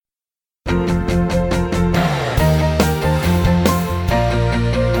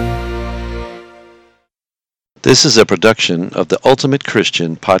This is a production of the Ultimate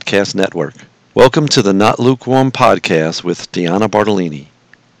Christian Podcast Network. Welcome to the Not Lukewarm Podcast with Deanna Bartolini,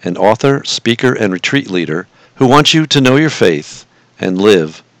 an author, speaker, and retreat leader who wants you to know your faith and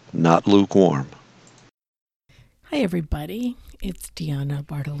live not lukewarm. Hi, everybody. It's Deanna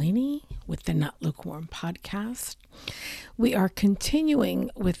Bartolini with the Not Lukewarm Podcast. We are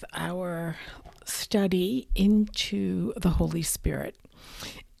continuing with our study into the Holy Spirit.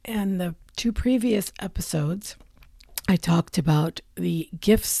 And the two previous episodes, I talked about the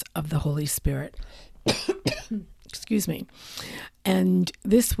gifts of the Holy Spirit. Excuse me. And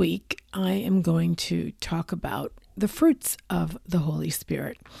this week, I am going to talk about the fruits of the Holy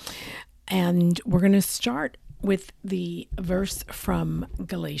Spirit. And we're going to start with the verse from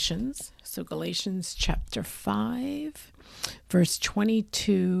Galatians. So Galatians chapter 5, verse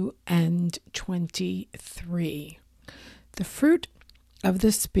 22 and 23. The fruit of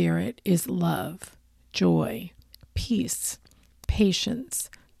the Spirit is love, joy, peace, patience,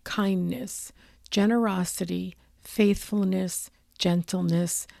 kindness, generosity, faithfulness,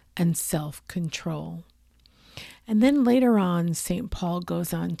 gentleness, and self-control. And then later on, St. Paul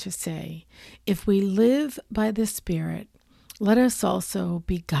goes on to say, if we live by the Spirit, let us also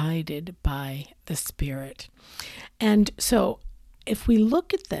be guided by the Spirit. And so if we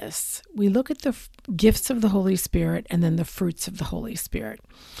look at this, we look at the gifts of the Holy Spirit and then the fruits of the Holy Spirit.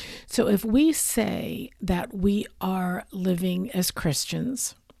 So if we say that we are living as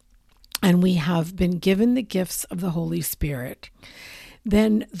Christians and we have been given the gifts of the Holy Spirit,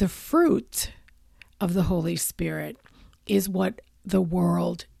 then the fruit of the Holy Spirit is what the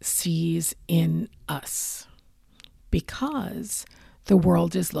world sees in us, because the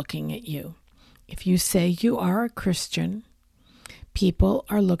world is looking at you. If you say you are a Christian, people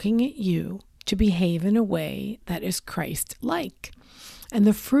are looking at you to behave in a way that is Christ-like. And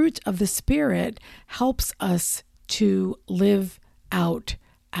the fruit of the Spirit helps us to live out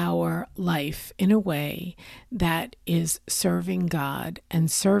our life in a way that is serving God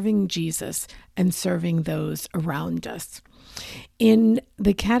and serving Jesus and serving those around us. In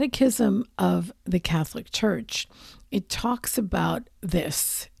the Catechism of the Catholic Church, it talks about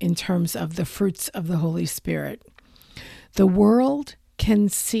this in terms of the fruits of the Holy Spirit. The world can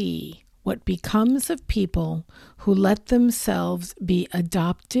see what becomes of people who let themselves be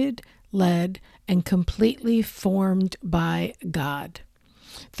adopted, led, and completely formed by God.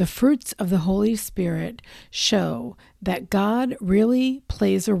 The fruits of the Holy Spirit show that God really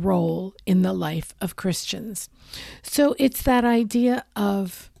plays a role in the life of Christians. So it's that idea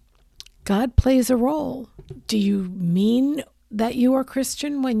of God plays a role. Do you mean that you are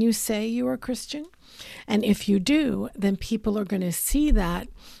Christian when you say you are Christian? And if you do, then people are going to see that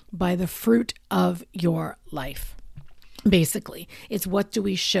by the fruit of your life. Basically, it's what do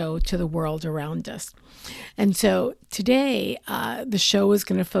we show to the world around us. And so today, the show is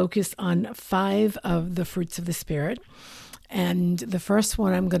going to focus on 5 of the fruits of the Spirit. And the first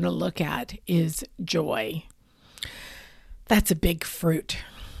one I'm going to look at is joy. That's a big fruit.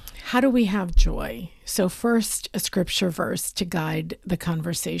 How do we have joy? So first, a scripture verse to guide the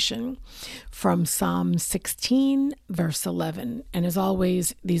conversation from Psalm 16, verse 11. And as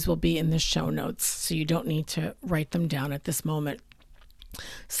always, these will be in the show notes, so you don't need to write them down at this moment.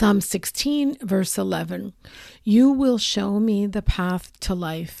 Psalm 16, verse 11. You will show me the path to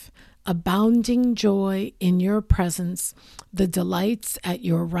life, abounding joy in your presence, the delights at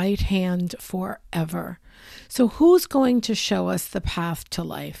your right hand forever. So who's going to show us the path to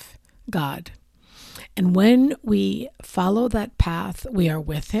life? God. And when we follow that path, we are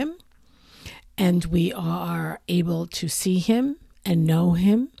with him and we are able to see him and know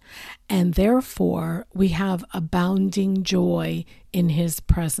him. And therefore, we have abounding joy in his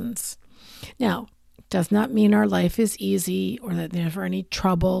presence. Now, it does not mean our life is easy or that there's never any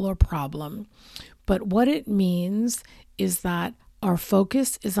trouble or problem. But what it means is that our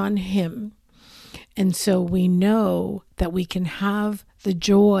focus is on him. And so we know that we can have the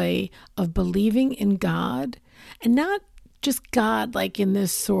joy of believing in God, and not just God like in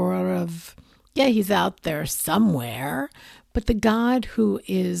this sort of, yeah, he's out there somewhere, but the God who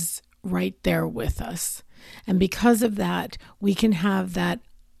is right there with us. And because of that, we can have that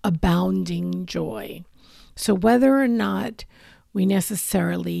abounding joy. So whether or not we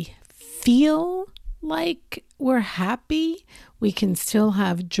necessarily feel like we're happy, we can still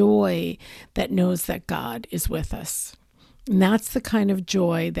have joy that knows that God is with us. And that's the kind of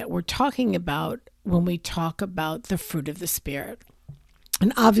joy that we're talking about when we talk about the fruit of the Spirit.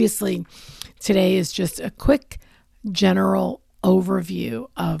 And obviously, today is just a quick general overview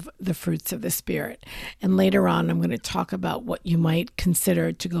of the fruits of the Spirit. And later on, I'm going to talk about what you might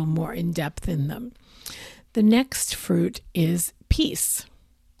consider to go more in depth in them. The next fruit is peace.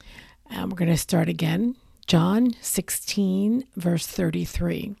 And we're going to start again. John 16, verse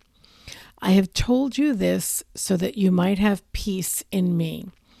 33. I have told you this so that you might have peace in me.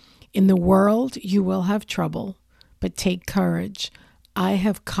 In the world you will have trouble, but take courage. I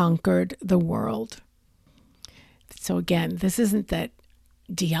have conquered the world. So again, this isn't that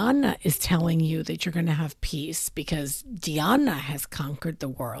Diana is telling you that you're going to have peace because Diana has conquered the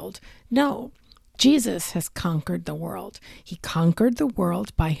world. No, Jesus has conquered the world. He conquered the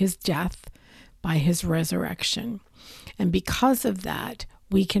world by his death, by his resurrection. And because of that,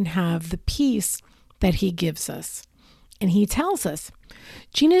 we can have the peace that he gives us. And he tells us,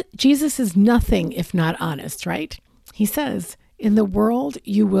 Jesus is nothing if not honest, right? He says, in the world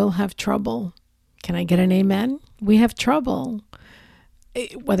you will have trouble. Can I get an amen? We have trouble.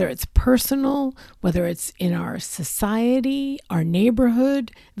 Whether it's personal, whether it's in our society, our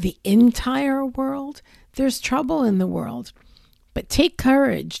neighborhood, the entire world, there's trouble in the world. But take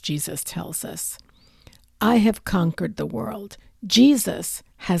courage, Jesus tells us. I have conquered the world. Jesus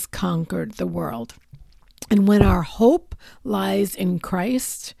has conquered the world. And when our hope lies in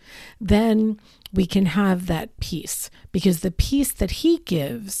Christ, then we can have that peace, because the peace that he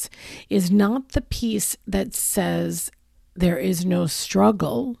gives is not the peace that says there is no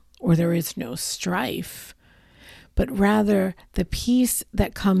struggle or there is no strife, but rather the peace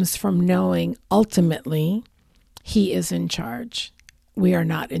that comes from knowing ultimately he is in charge. We are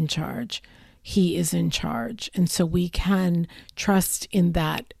not in charge. He is in charge. And so we can trust in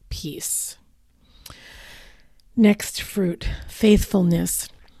that peace. Next fruit, faithfulness.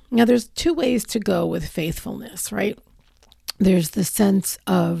 Now there's two ways to go with faithfulness, right? There's the sense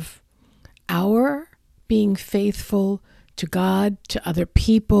of our being faithful to God, to other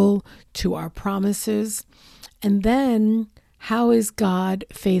people, to our promises. And then how is God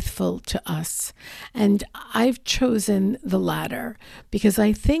faithful to us? And I've chosen the latter because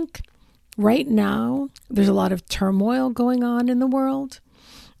I think right now there's a lot of turmoil going on in the world.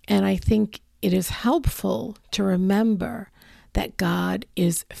 And I think it is helpful to remember that God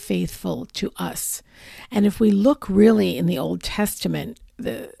is faithful to us. And if we look really in the Old Testament,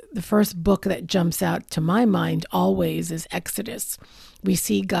 the first book that jumps out to my mind always is Exodus. We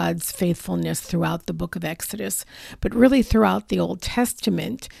see God's faithfulness throughout the book of Exodus, but really throughout the Old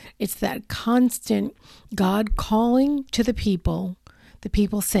Testament, it's that constant God calling to the people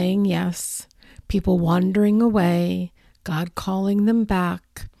saying yes, people wandering away, God calling them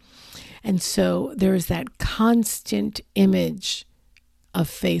back. And so there's that constant image of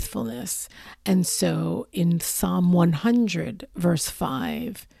faithfulness. And so in Psalm 100, verse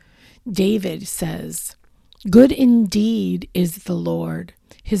 5, David says, good indeed is the Lord.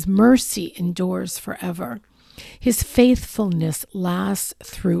 His mercy endures forever. His faithfulness lasts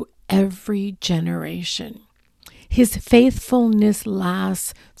through every generation. His faithfulness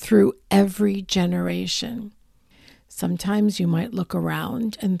lasts through every generation. Sometimes you might look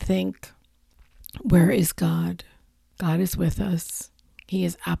around and think, where is God? God is with us. He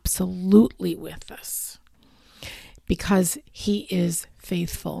is absolutely with us because he is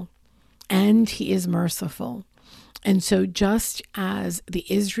faithful and he is merciful. And so just as the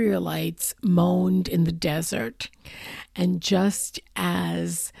Israelites moaned in the desert, and just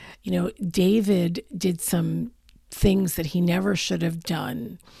as, David did some things that he never should have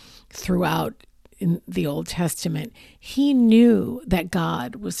done throughout in the Old Testament, he knew that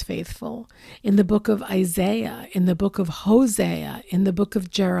God was faithful. In the book of Isaiah, in the book of Hosea, in the book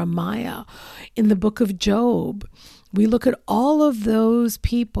of Jeremiah, in the book of Job, we look at all of those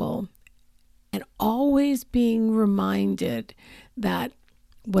people and always being reminded that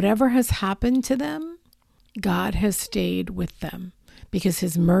whatever has happened to them, God has stayed with them because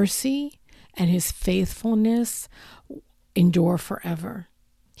his mercy and his faithfulness endure forever.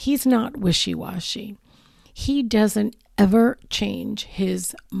 He's not wishy-washy. He doesn't ever change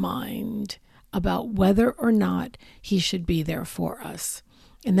his mind about whether or not he should be there for us.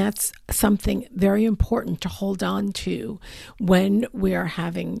 And that's something very important to hold on to when we are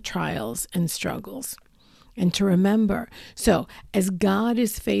having trials and struggles. And to remember, so as God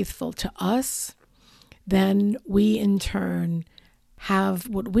is faithful to us, then we in turn have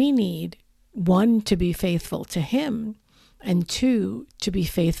what we need, one, to be faithful to him, and two, to be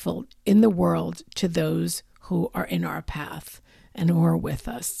faithful in the world to those who are in our path and who are with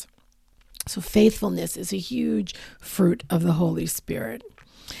us. So faithfulness is a huge fruit of the Holy Spirit.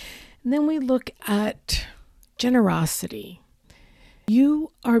 And then we look at generosity.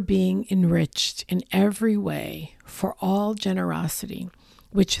 You are being enriched in every way for all generosity,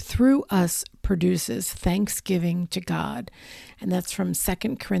 which through us produces thanksgiving to God. And that's from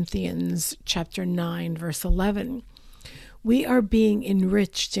 2 Corinthians chapter 9, verse 11. We are being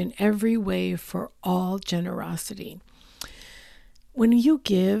enriched in every way for all generosity. When you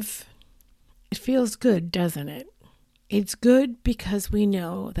give, it feels good, doesn't it? It's good because we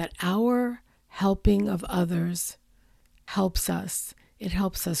know that our helping of others helps us. It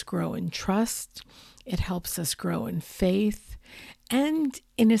helps us grow in trust. It helps us grow in faith. And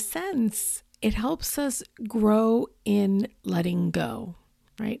in a sense, it helps us grow in letting go,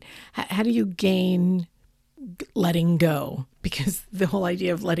 right? How do you gain letting go? Because the whole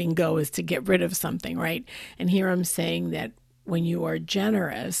idea of letting go is to get rid of something, right? And here I'm saying that when you are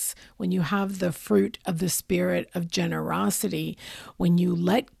generous, when you have the fruit of the spirit of generosity, when you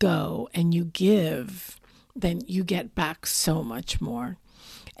let go and you give, then you get back so much more.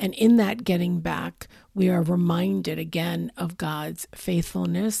 And in that getting back, we are reminded again of God's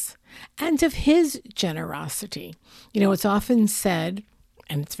faithfulness and of his generosity. You know, it's often said,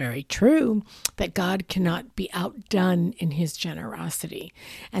 and it's very true, that God cannot be outdone in his generosity,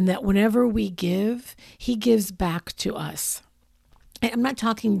 and that whenever we give, he gives back to us. I'm not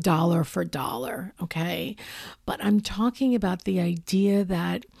talking dollar for dollar, okay? But I'm talking about the idea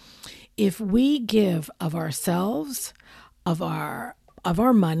that if we give of ourselves, of our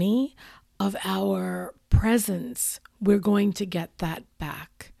money, of our presence, we're going to get that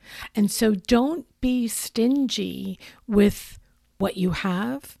back. And so don't be stingy with what you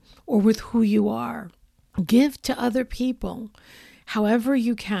have or with who you are. Give to other people however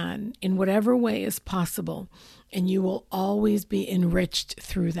you can, in whatever way is possible, and you will always be enriched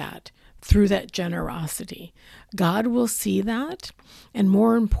through that generosity. God will see that, and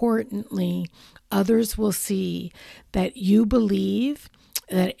more importantly, others will see that you believe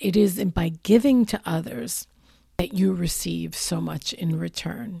that it is by giving to others that you receive so much in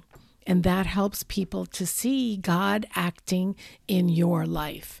return. And that helps people to see God acting in your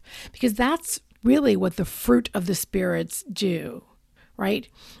life, because that's really what the fruit of the spirits do, right?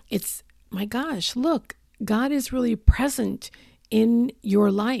 It's, my gosh, look, God is really present in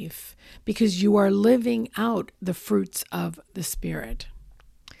your life because you are living out the fruits of the Spirit.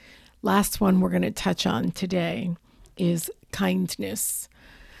 Last one we're going to touch on today is kindness.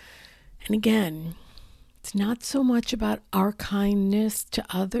 And again, it's not so much about our kindness to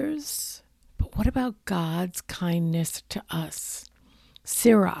others, but what about God's kindness to us?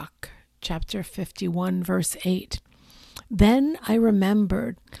 Sirach, chapter 51, verse 8. Then I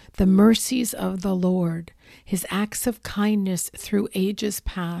remembered the mercies of the Lord, his acts of kindness through ages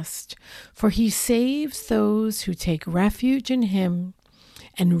past, for he saves those who take refuge in him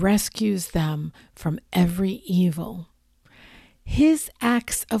and rescues them from every evil. His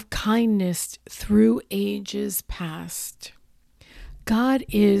acts of kindness through ages past. God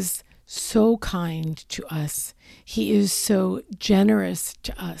is so kind to us. He is so generous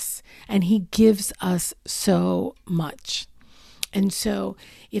to us, and he gives us so much. And so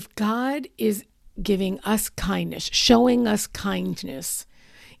if God is giving us kindness, showing us kindness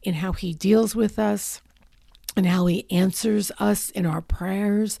in how he deals with us and how he answers us in our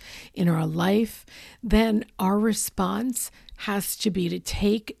prayers, in our life, then our response has to be to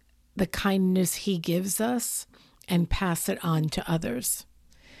take the kindness he gives us and pass it on to others.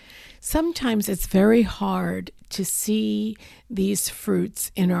 Sometimes it's very hard to see these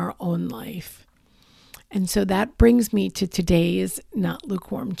fruits in our own life. And so that brings me to today's Not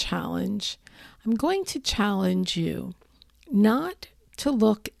Lukewarm Challenge. I'm going to challenge you not to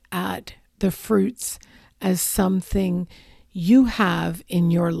look at the fruits as something you have in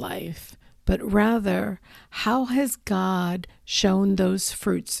your life, but rather, how has God shown those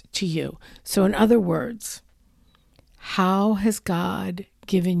fruits to you? So in other words, how has God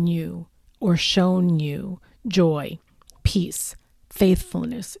given you or shown you joy, peace,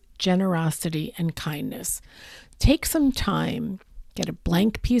 faithfulness, generosity, and kindness? Take some time, get a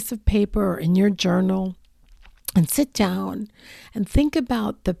blank piece of paper or in your journal, and sit down and think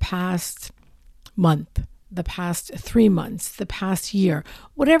about the past month, the past 3 months, the past year,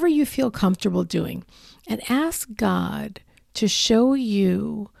 whatever you feel comfortable doing, and ask God to show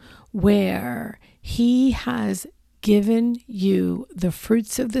you where he has given you the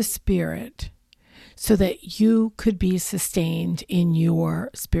fruits of the Spirit so that you could be sustained in your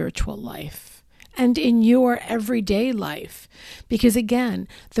spiritual life and in your everyday life. Because again,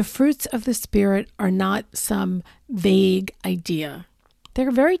 the fruits of the Spirit are not some vague idea.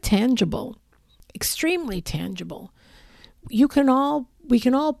 They're very tangible, extremely tangible. You can all we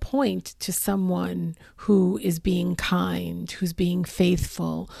can all point to someone who is being kind, who's being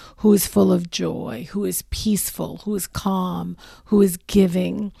faithful, who is full of joy, who is peaceful, who is calm, who is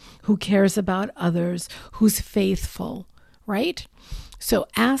giving, who cares about others, who's faithful, right? So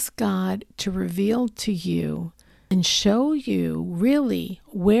ask God to reveal to you and show you really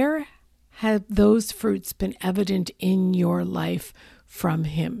where have those fruits been evident in your life from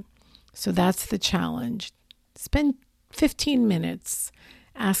Him. So that's the challenge. Spend 15 minutes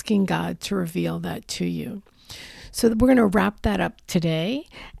asking God to reveal that to you. So we're going to wrap that up today.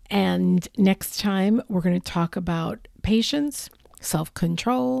 And next time, we're going to talk about patience,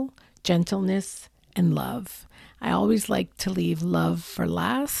 self-control, gentleness, and love. I always like to leave love for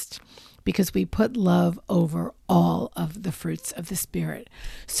last because we put love over all of the fruits of the Spirit.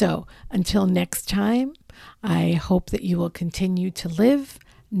 So until next time, I hope that you will continue to live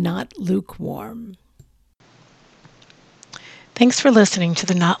not lukewarm. Thanks for listening to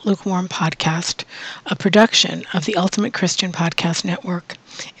the Not Lukewarm podcast, a production of the Ultimate Christian Podcast Network.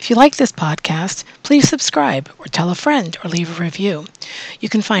 If you like this podcast, please subscribe or tell a friend or leave a review. You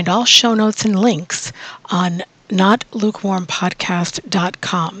can find all show notes and links on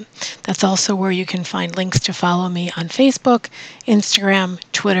notlukewarmpodcast.com. That's also where you can find links to follow me on Facebook, Instagram,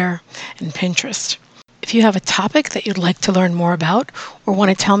 Twitter, and Pinterest. If you have a topic that you'd like to learn more about or want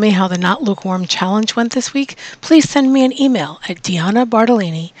to tell me how the Not Lukewarm Challenge went this week, please send me an email at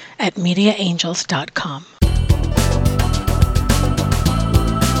dianabartolini@mediaangels.com.